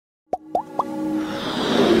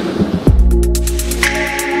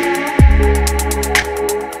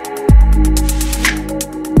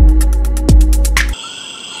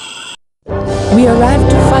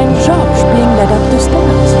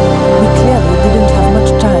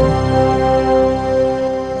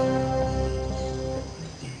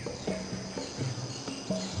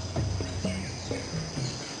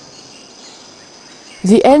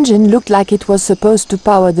engine looked like it was supposed to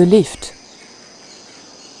power the lift.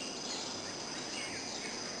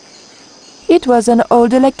 It was an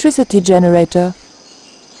old electricity generator.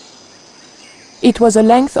 It was a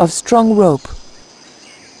length of strong rope.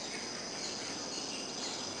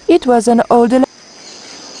 It was an old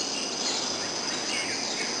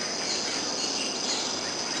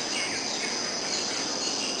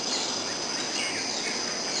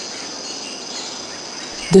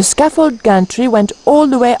The scaffold gantry went all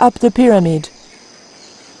the way up the pyramid.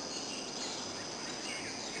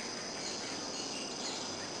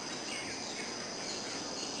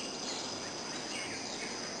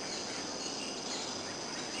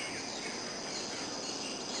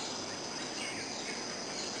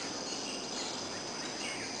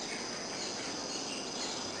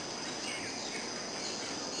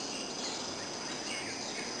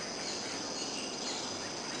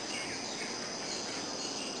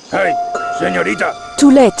 Hey, señorita!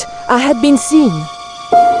 Too late. I had been seen.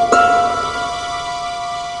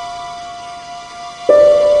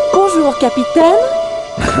 Bonjour, capitaine.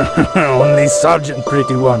 Only sergeant,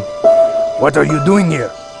 pretty one. What are you doing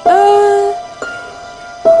here?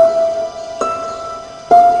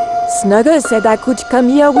 Snuggles said I could come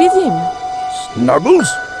here with him. Snuggles?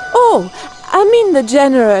 Oh, I mean the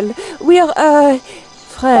general. We're,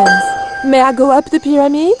 friends. May I go up the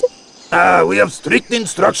pyramid? We have strict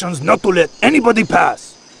instructions not to let anybody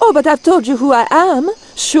pass. Oh, but I've told you who I am.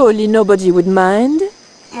 Surely nobody would mind.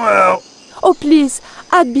 Well... Oh, please,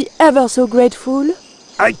 I'd be ever so grateful.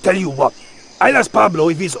 I tell you what, I'll ask Pablo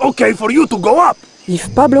if it's okay for you to go up.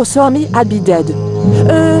 If Pablo saw me, I'd be dead.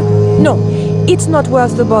 No, it's not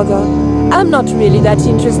worth the bother. I'm not really that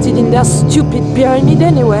interested in their stupid pyramid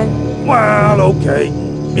anyway. Well, okay.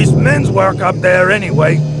 It's men's work up there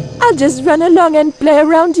anyway. I'll just run along and play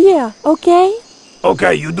around here, okay?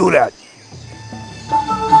 Okay, you do that.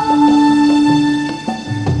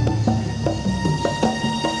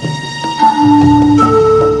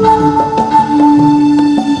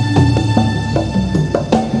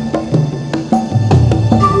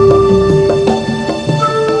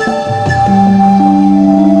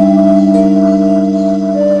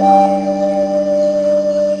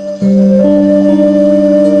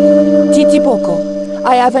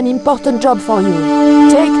 I have an important job for you.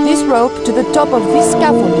 Take this rope to the top of this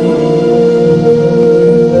scaffolding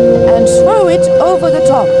and throw it over the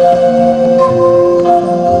top.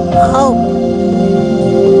 Oh.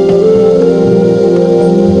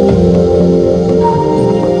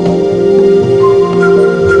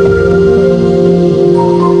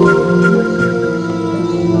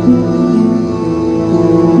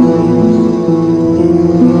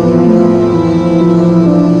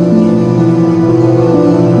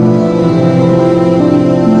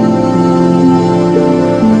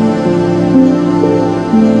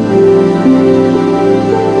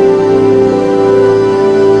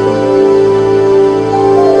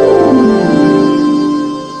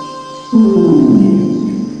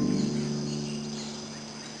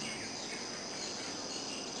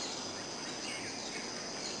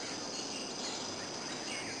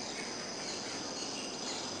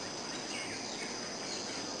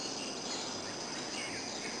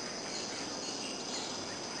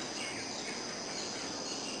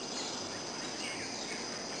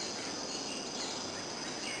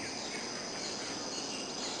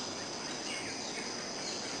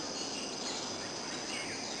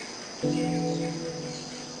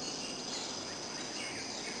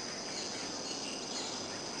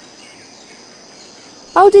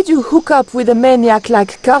 How did you hook up with a maniac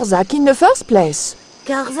like Karzak in the first place?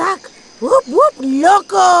 Karzak? Whoop whoop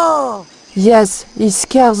loco! Yes, he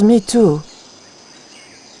scares me too.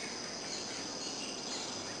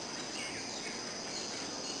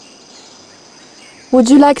 Would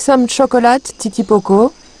you like some chocolate, Titi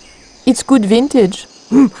Poco? It's good vintage.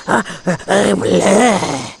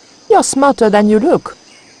 You're smarter than you look.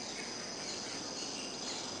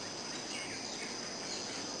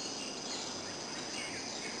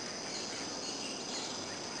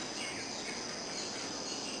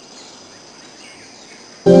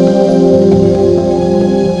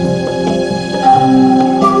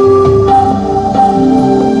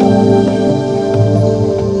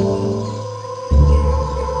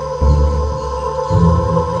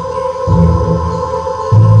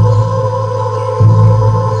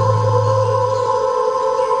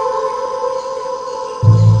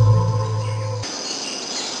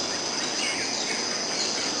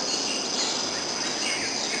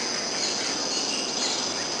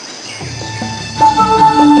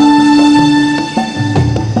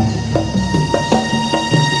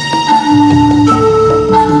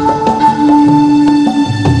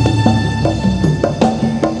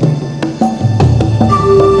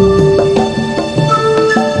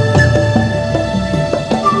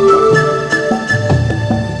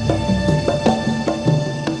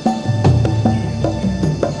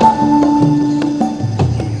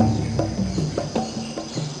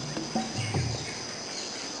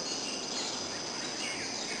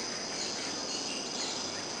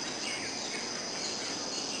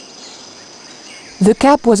 The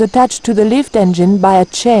cap was attached to the lift engine by a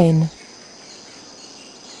chain.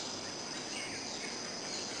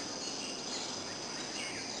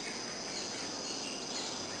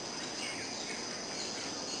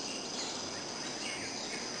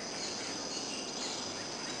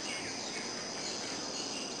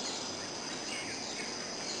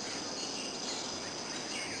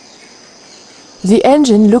 The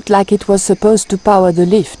engine looked like it was supposed to power the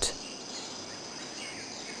lift.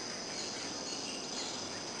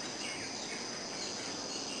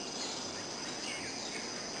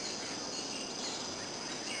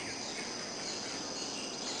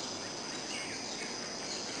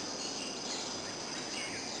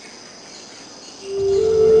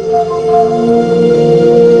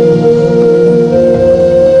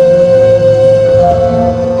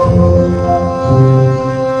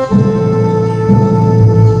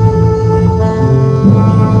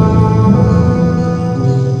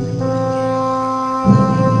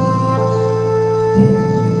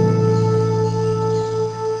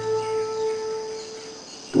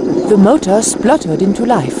 The motor spluttered into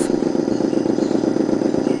life.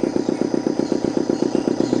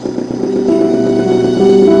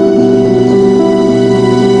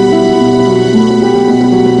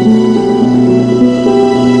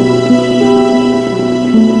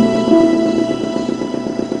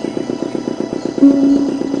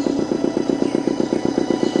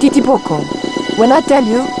 Titipoco, when I tell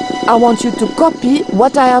you, I want you to copy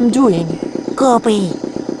what I am doing. Copy.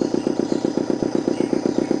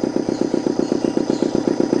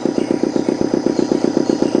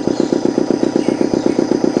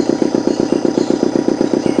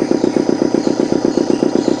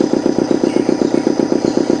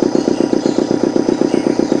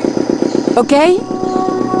 Okay?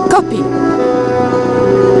 Copy.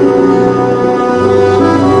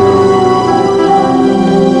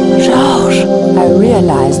 George! I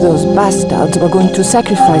realized those bastards were going to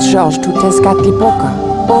sacrifice George to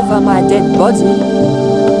Tezcatlipoca over my dead body.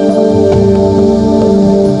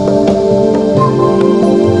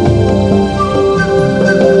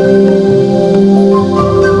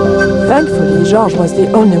 Thankfully, George was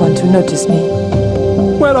the only one to notice me.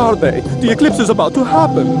 Where are they? The eclipse is about to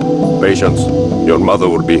happen. Patience. Your mother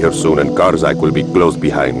will be here soon and Karzak will be close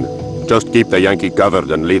behind. Just keep the Yankee covered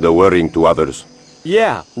and leave the worrying to others.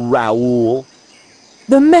 Yeah, Raoul.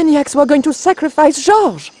 The maniacs were going to sacrifice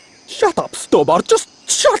George! Shut up, Stobbart. Just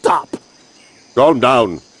shut up! Calm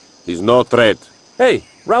down. He's no threat. Hey,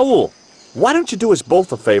 Raoul, why don't you do us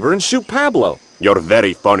both a favor and shoot Pablo? You're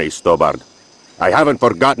very funny, Stobbart. I haven't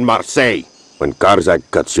forgotten Marseille. When Karzak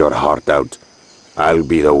cuts your heart out, I'll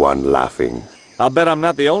be the one laughing. I'll bet I'm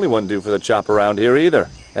not the only one due for the chop around here either.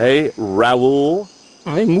 Hey, Raoul?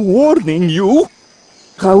 I'm warning you.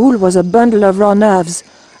 Raoul was a bundle of raw nerves.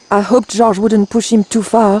 I hoped George wouldn't push him too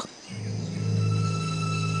far.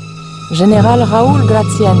 General Raoul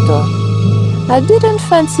Graziento. I didn't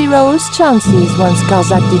fancy Raoul's chances once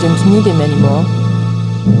Karzak didn't need him anymore.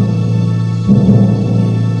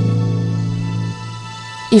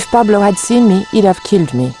 If Pablo had seen me, he'd have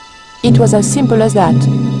killed me. It was as simple as that.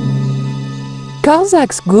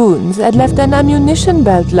 Karzak's goons had left an ammunition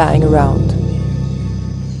belt lying around.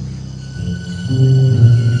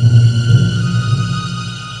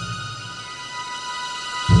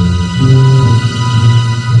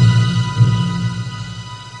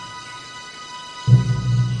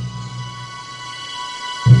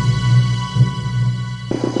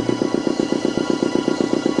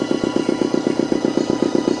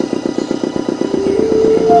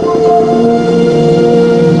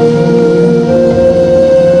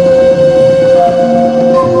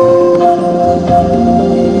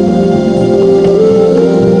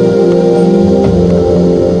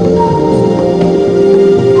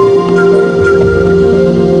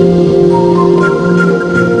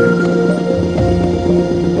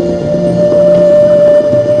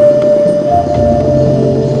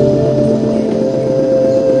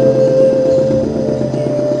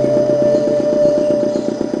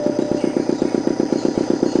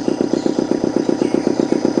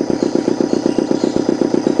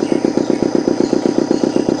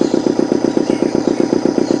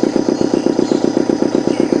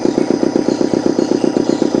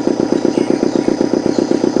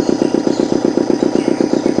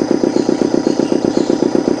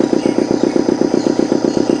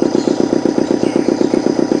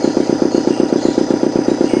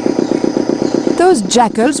 Those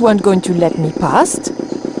jackals weren't going to let me past.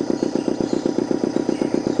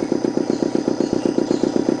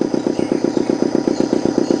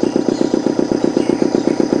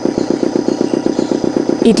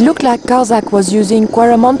 It looked like Karzak was using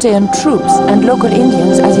Quaramontean troops and local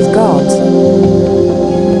Indians as his guards.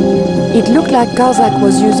 It looked like Karzak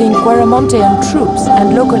was using Quaramontean troops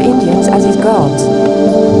and local Indians as his guards.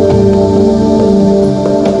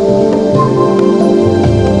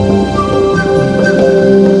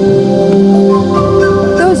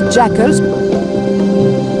 Those jackals...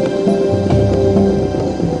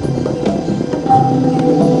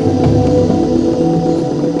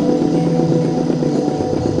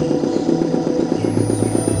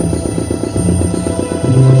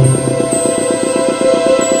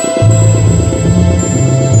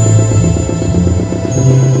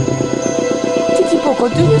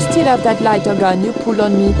 Do you still have that lighter gun you pulled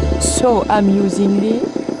on me so amusingly?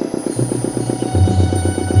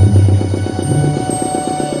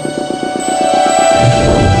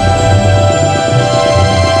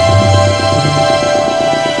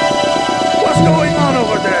 What's going on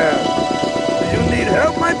over there? Do you need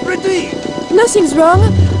help, my pretty? Nothing's wrong.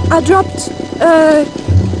 I dropped,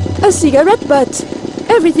 a cigarette, but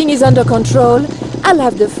everything is under control. I'll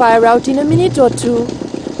have the fire out in a minute or two.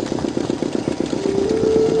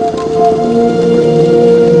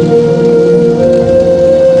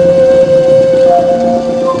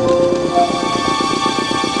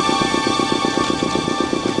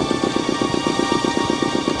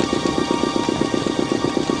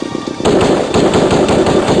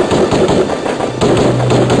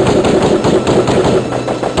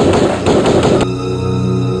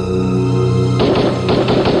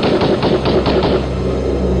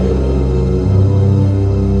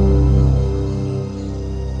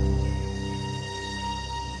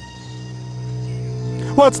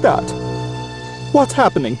 What's that? What's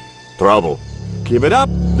happening? Trouble. Give it up.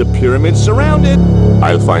 The pyramid's surrounded.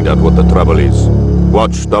 I'll find out what the trouble is.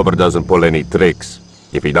 Watch Stobbart doesn't pull any tricks.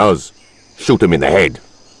 If he does, shoot him in the head,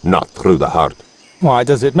 not through the heart. Why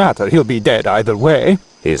does it matter? He'll be dead either way.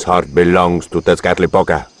 His heart belongs to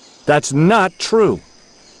Tezcatlipoca. That's not true.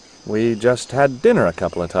 We just had dinner a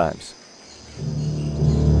couple of times.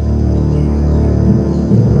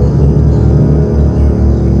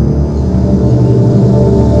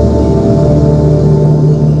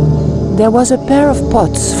 There was a pair of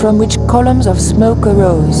pots from which columns of smoke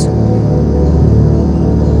arose.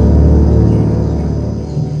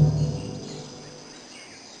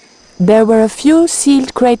 There were a few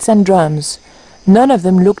sealed crates and drums. None of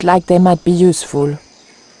them looked like they might be useful.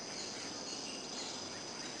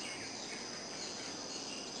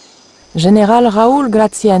 General Raoul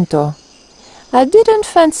Graziento. I didn't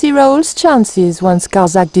fancy Raoul's chances once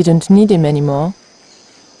Karzak didn't need him anymore.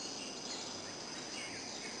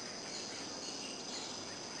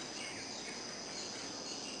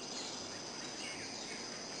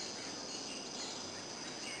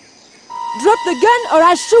 Drop the gun or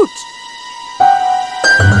I shoot!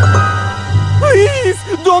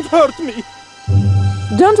 Please, don't hurt me!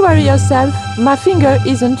 Don't worry yourself, my finger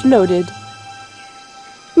isn't loaded.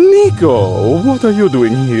 Nico, what are you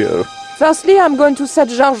doing here? Firstly, I'm going to set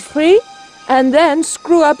George free, and then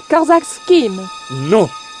screw up Karzak's scheme. No,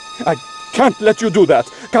 I can't let you do that.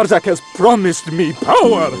 Karzak has promised me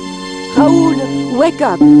power! Raoul, wake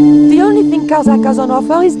up. The only thing Karzak has on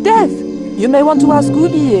offer is death. You may want to ask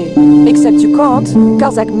Oublié, except you can't.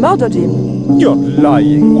 Karzak murdered him. You're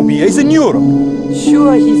lying. Oublié's in Europe.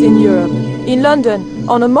 Sure, he's in Europe. In London,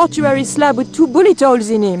 on a mortuary slab with 2 bullet holes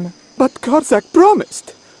in him. But Karzak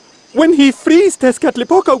promised. When he frees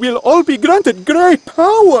Tezcatlipoca, we'll all be granted great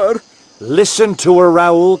power. Listen to her,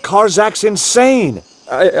 Raoul. Karzak's insane.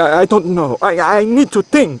 I don't know. I need to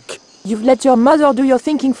think. You've let your mother do your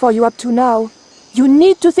thinking for you up to now. You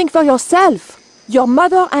need to think for yourself. Your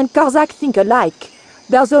mother and Karzak think alike.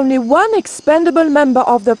 There's only one expendable member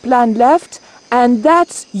of the plan left, and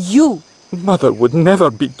that's you. Mother would never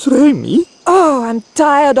betray me. Oh, I'm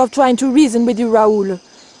tired of trying to reason with you, Raoul.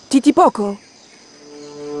 Titipoco.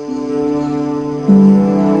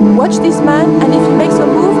 Watch this man, and if he makes a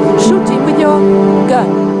move, shoot him with your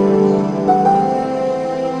gun.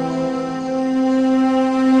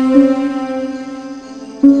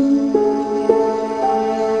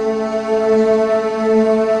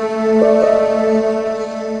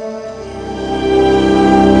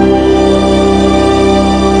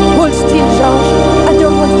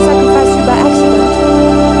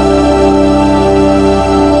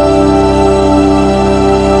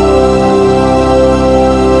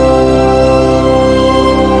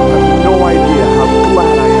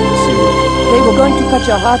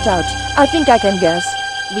 Your heart out. I think I can guess.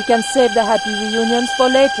 We can save the happy reunions for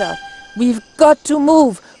later. We've got to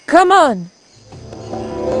move. Come on!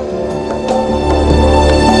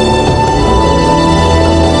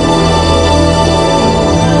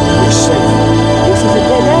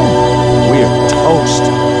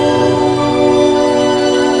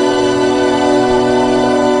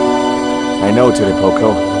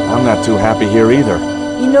 Titipoco. I'm not too happy here either.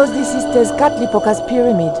 He knows this is Tezcatlipoca's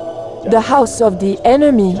pyramid, the house of the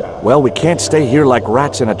enemy. Well, we can't stay here like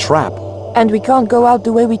rats in a trap. And we can't go out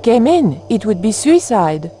the way we came in. It would be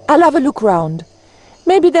suicide. I'll have a look round.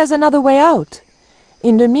 Maybe there's another way out.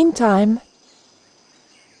 In the meantime...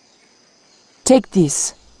 Take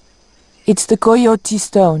this. It's the Coyote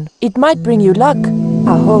Stone. It might bring you luck,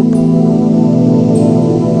 I hope.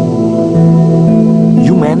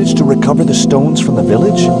 You managed to recover the stones from the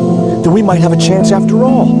village? Then we might have a chance after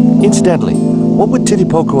all. Incidentally, what would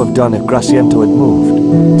Titipoco have done if Graciento had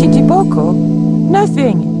moved? Titipoco?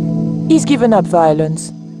 Nothing. He's given up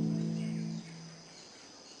violence.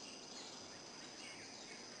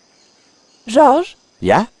 George?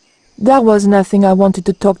 Yeah? There was nothing I wanted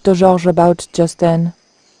to talk to George about just then.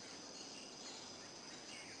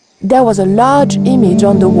 There was a large image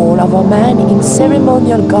on the wall of a man in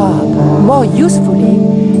ceremonial garb. More usefully,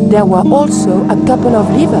 there were also a couple of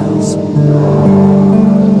levers.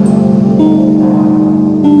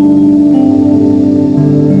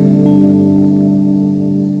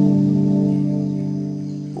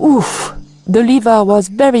 Oof! The lever was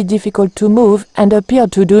very difficult to move and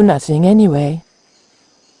appeared to do nothing anyway.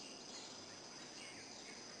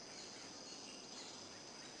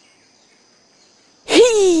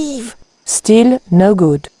 Heave! Still no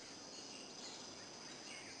good.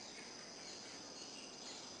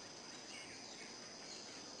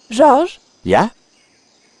 George? Yeah?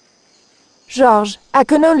 George, I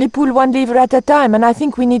can only pull one lever at a time, and I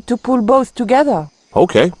think we need to pull both together.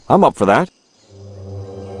 Okay, I'm up for that.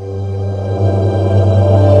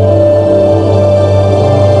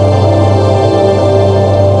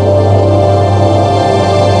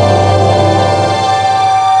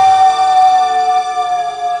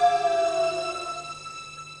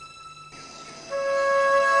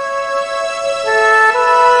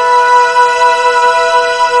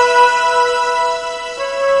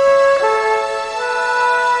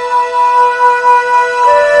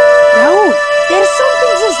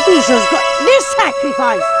 This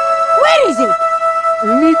sacrifice! Where is it?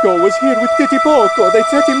 Nico was here with Titipoco. They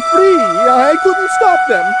set him free. I couldn't stop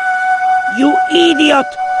them. You idiot!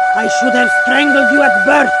 I should have strangled you at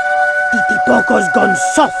birth. Titipoco's gone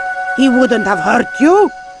soft. He wouldn't have hurt you.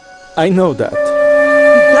 I know that.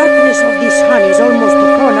 The darkness of the sun is almost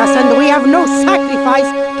upon us, and we have no sacrifice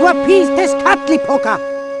to appease Tezcatlipoca.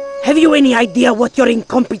 Have you any idea what your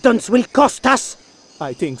incompetence will cost us?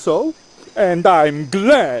 I think so. And I'm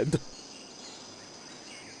glad.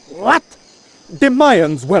 What? The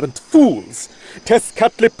Mayans weren't fools.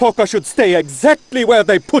 Tezcatlipoca should stay exactly where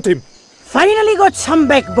they put him. Finally got some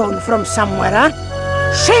backbone from somewhere, huh?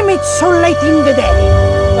 Shame it's so late in the day.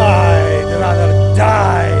 I'd rather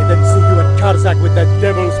die than see you and Karzak with that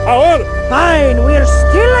devil's power. Fine, we're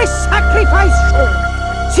still a sacrifice show.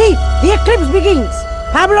 See, the eclipse begins.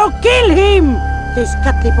 Pablo, kill him!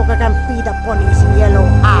 Tezcatlipoca can feed upon his yellow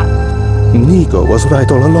heart. Nico was right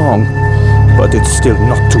all along, but it's still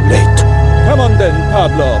not too late. Come on then,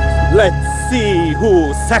 Pablo. Let's see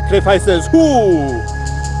who sacrifices who.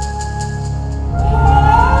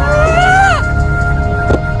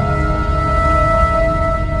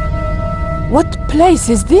 What place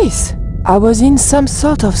is this? I was in some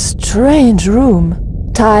sort of strange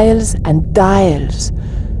room. Tiles and dials.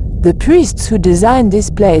 The priests who designed this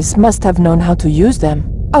place must have known how to use them.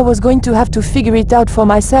 I was going to have to figure it out for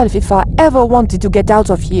myself if I ever wanted to get out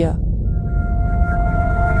of here.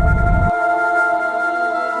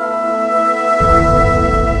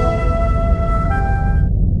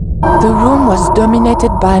 The room was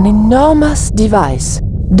dominated by an enormous device.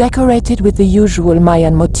 Decorated with the usual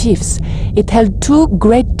Mayan motifs, it held two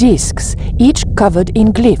great discs, each covered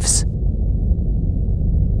in glyphs.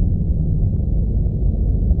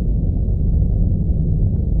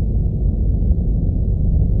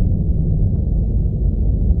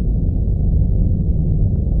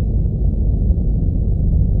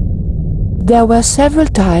 There were several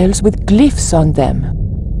tiles with glyphs on them.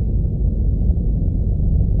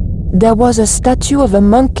 There was a statue of a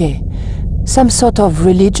monkey, some sort of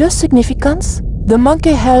religious significance. The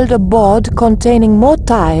monkey held a board containing more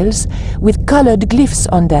tiles with colored glyphs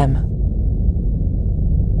on them.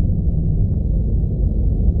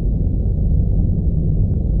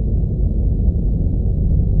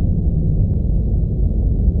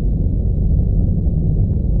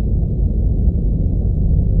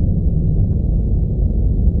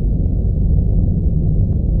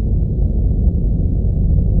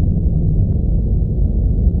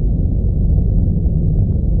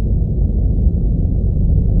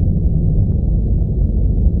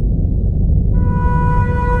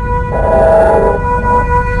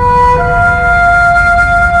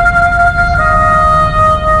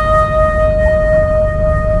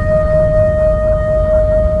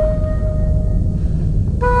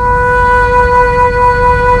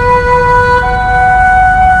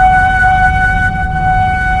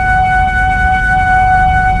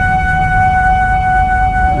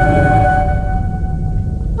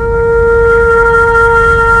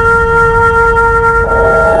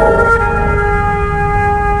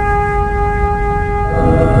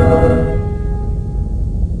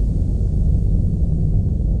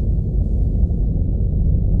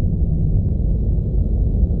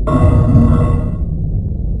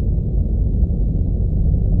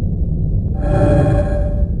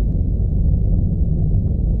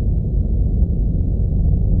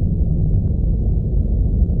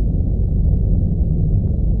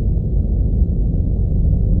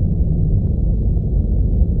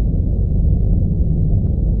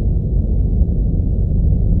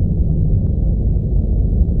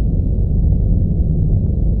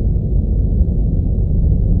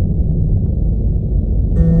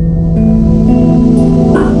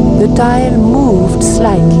 moved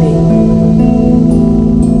slightly.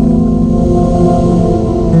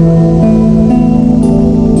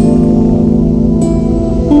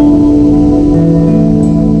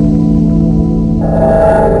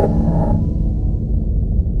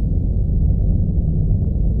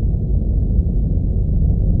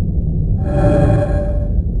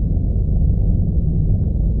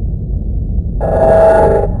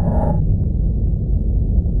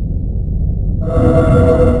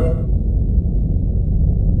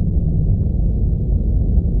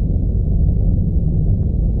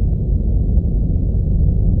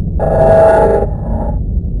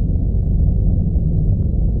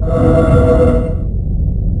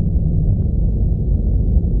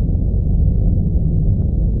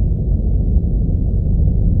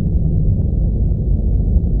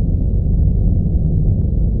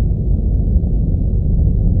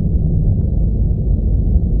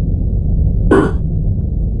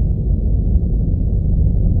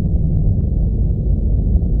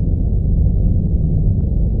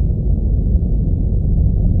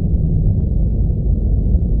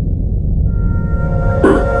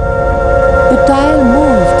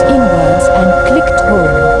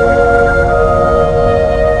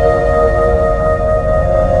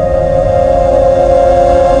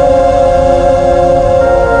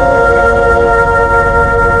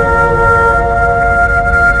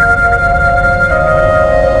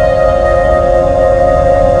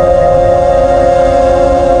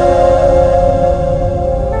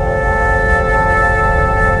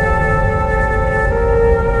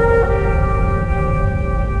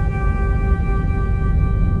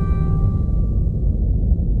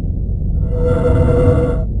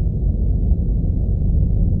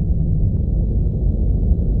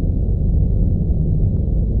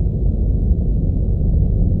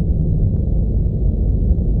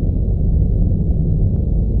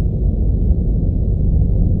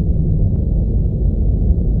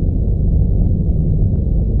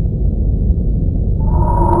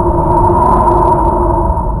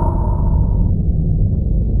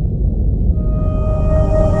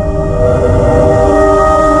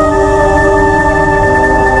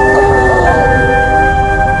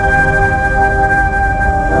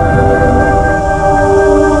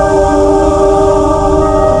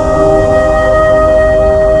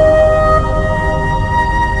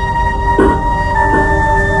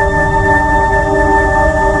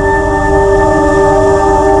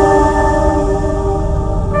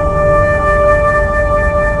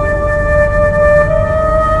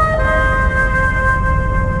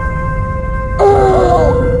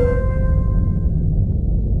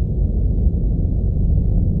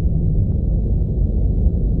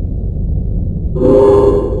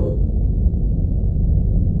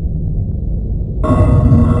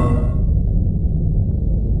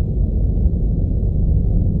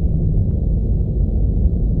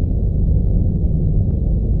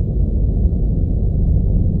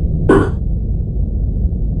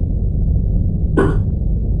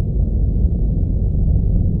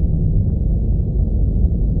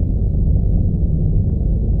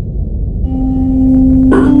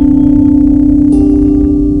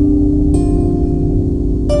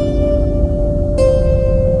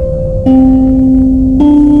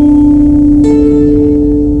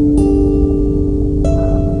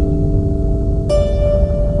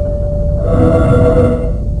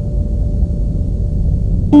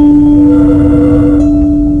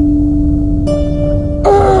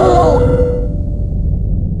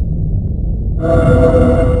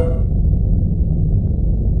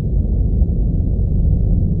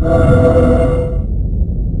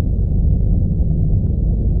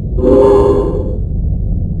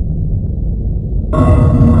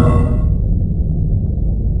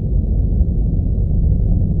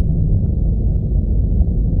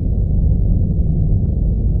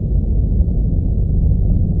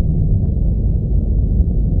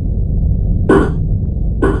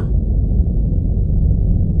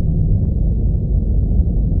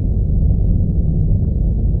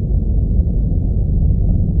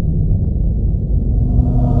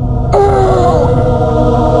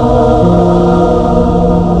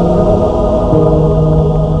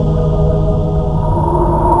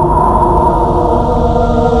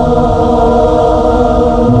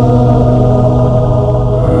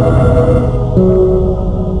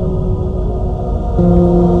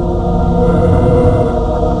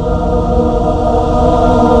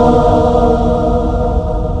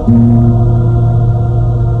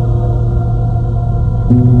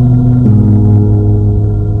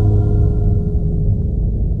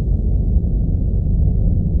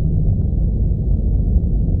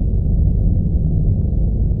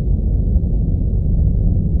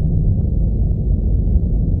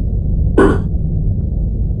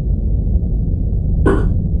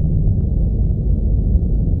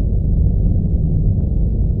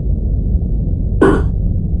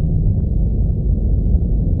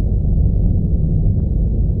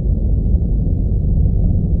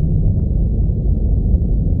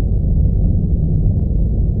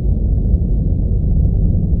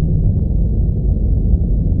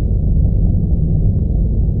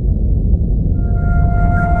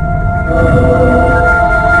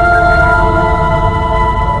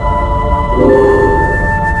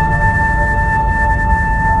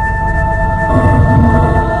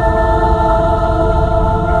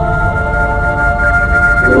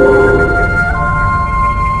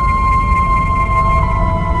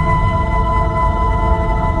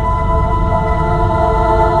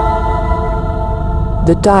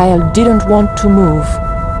 The dial didn't want to move.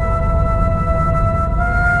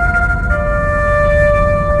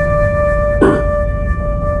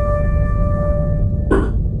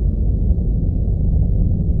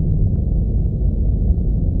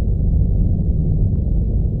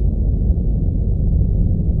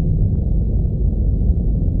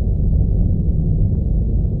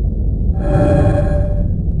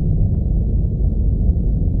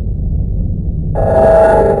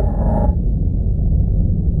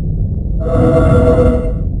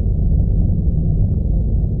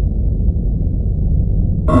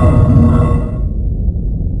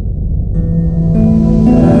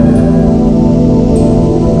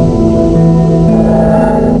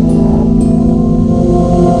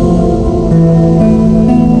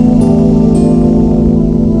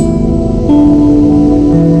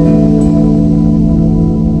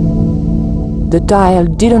 The dial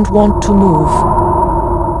didn't want to move.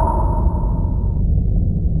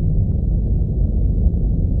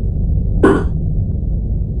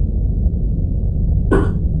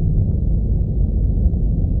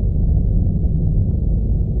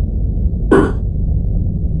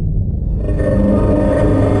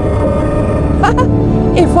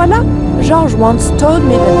 Et voilà! George once told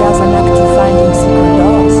me that there's an act to finding secret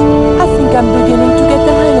doors. I think I'm beginning to get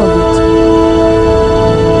the hang of it.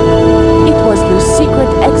 It was the secret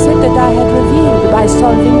exit that I had revealed by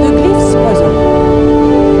solving the glyphs puzzle.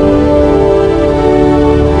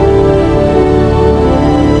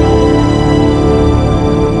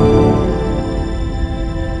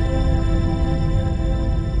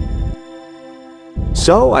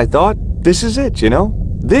 So I thought, this is it, you know?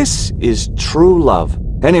 This is true love.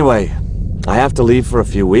 Anyway, I have to leave for a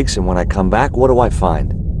few weeks, and when I come back, what do I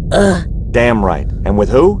find? Damn right. And with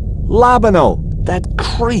who? Labano, that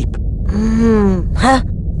creep. Huh?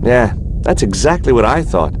 Yeah, that's exactly what I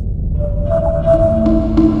thought.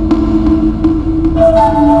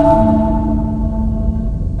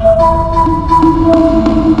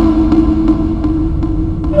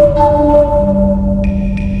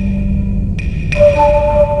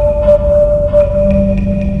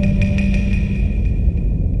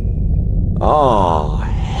 Oh,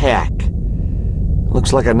 heck.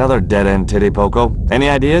 Looks like another dead-end titty poco. Any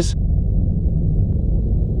ideas?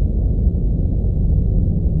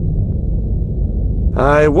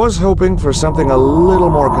 I was hoping for something a little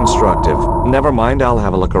more constructive. Never mind, I'll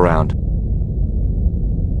have a look around.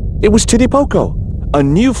 It was Titty Poco, a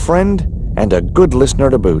new friend and a good listener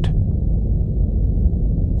to boot.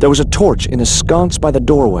 There was a torch in a sconce by the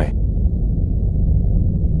doorway.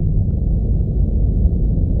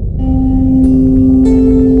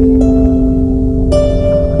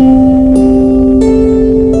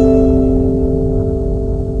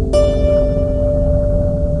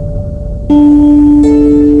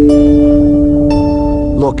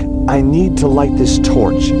 I need to light this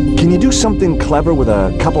torch. Can you do something clever with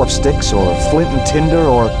a couple of sticks, or flint and tinder,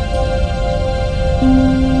 or...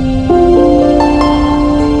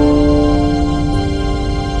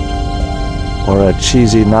 or a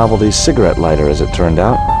cheesy novelty cigarette lighter, as it turned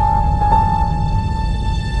out.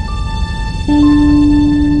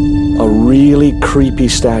 A really creepy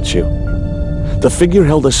statue. The figure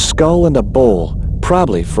held a skull and a bowl,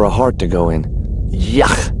 probably for a heart to go in.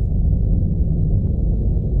 Yuck!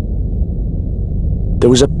 There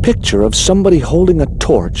was a picture of somebody holding a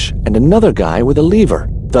torch and another guy with a lever.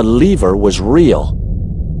 The lever was real.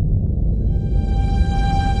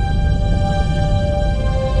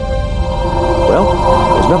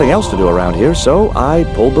 Well, there's nothing else to do around here, so I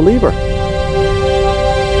pulled the lever.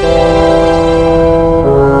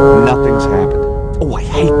 Nothing's happened. Oh, I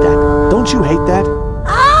hate that. Don't you hate that?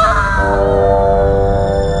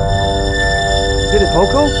 Did it,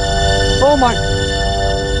 Poco? Oh my...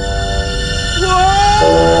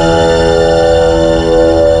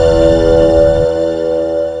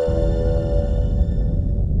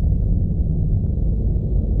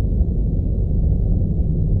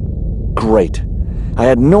 Great. I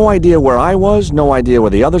had no idea where I was, no idea where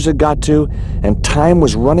the others had got to, and time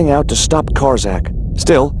was running out to stop Karzak.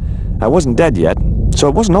 Still, I wasn't dead yet, so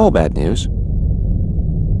it wasn't all bad news.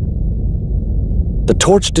 The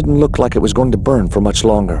torch didn't look like it was going to burn for much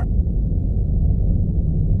longer.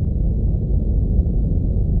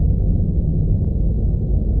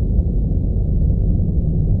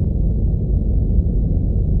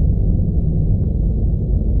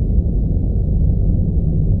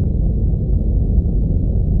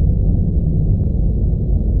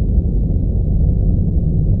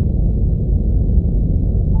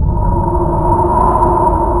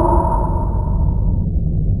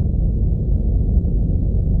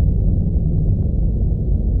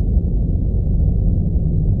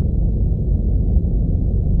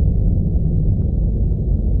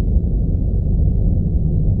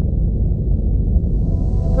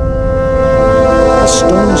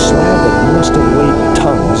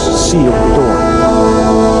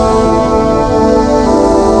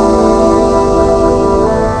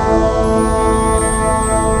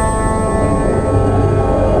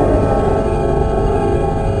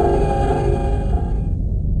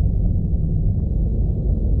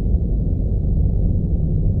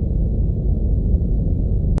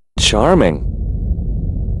 Charming.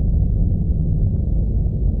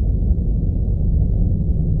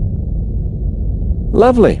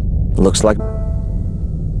 Lovely. Looks like...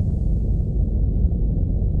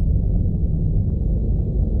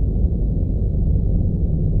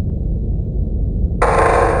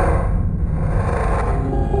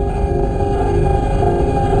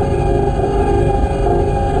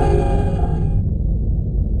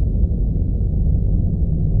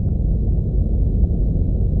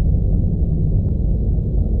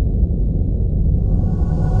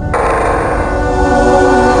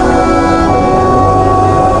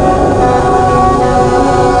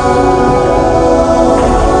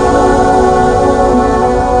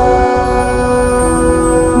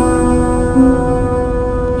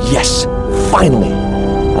 Yes! Finally!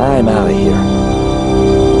 I'm out of here.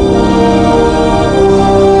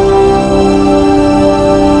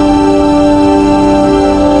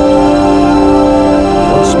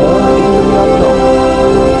 Once more into the unknown.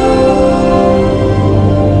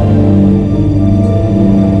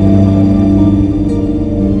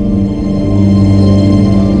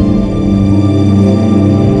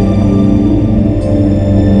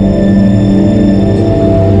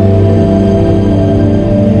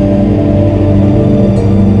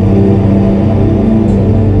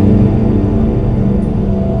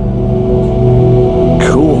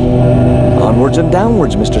 Onwards and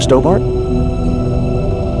downwards, Mr. Stobbart.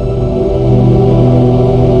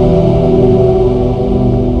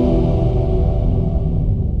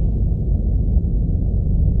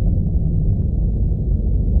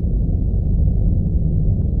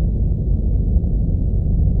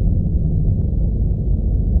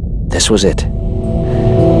 This was it.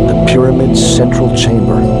 The pyramid's central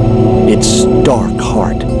chamber. Its dark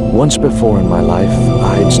heart. Once before in my life,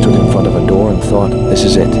 I had stood in front of a door and thought, this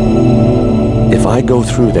is it. If I go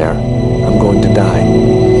through there, I'm going to die.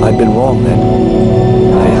 I'd been wrong then.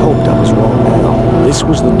 I hoped I was wrong now. This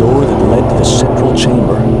was the door that led to the central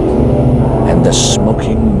chamber and the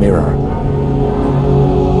smoking mirror.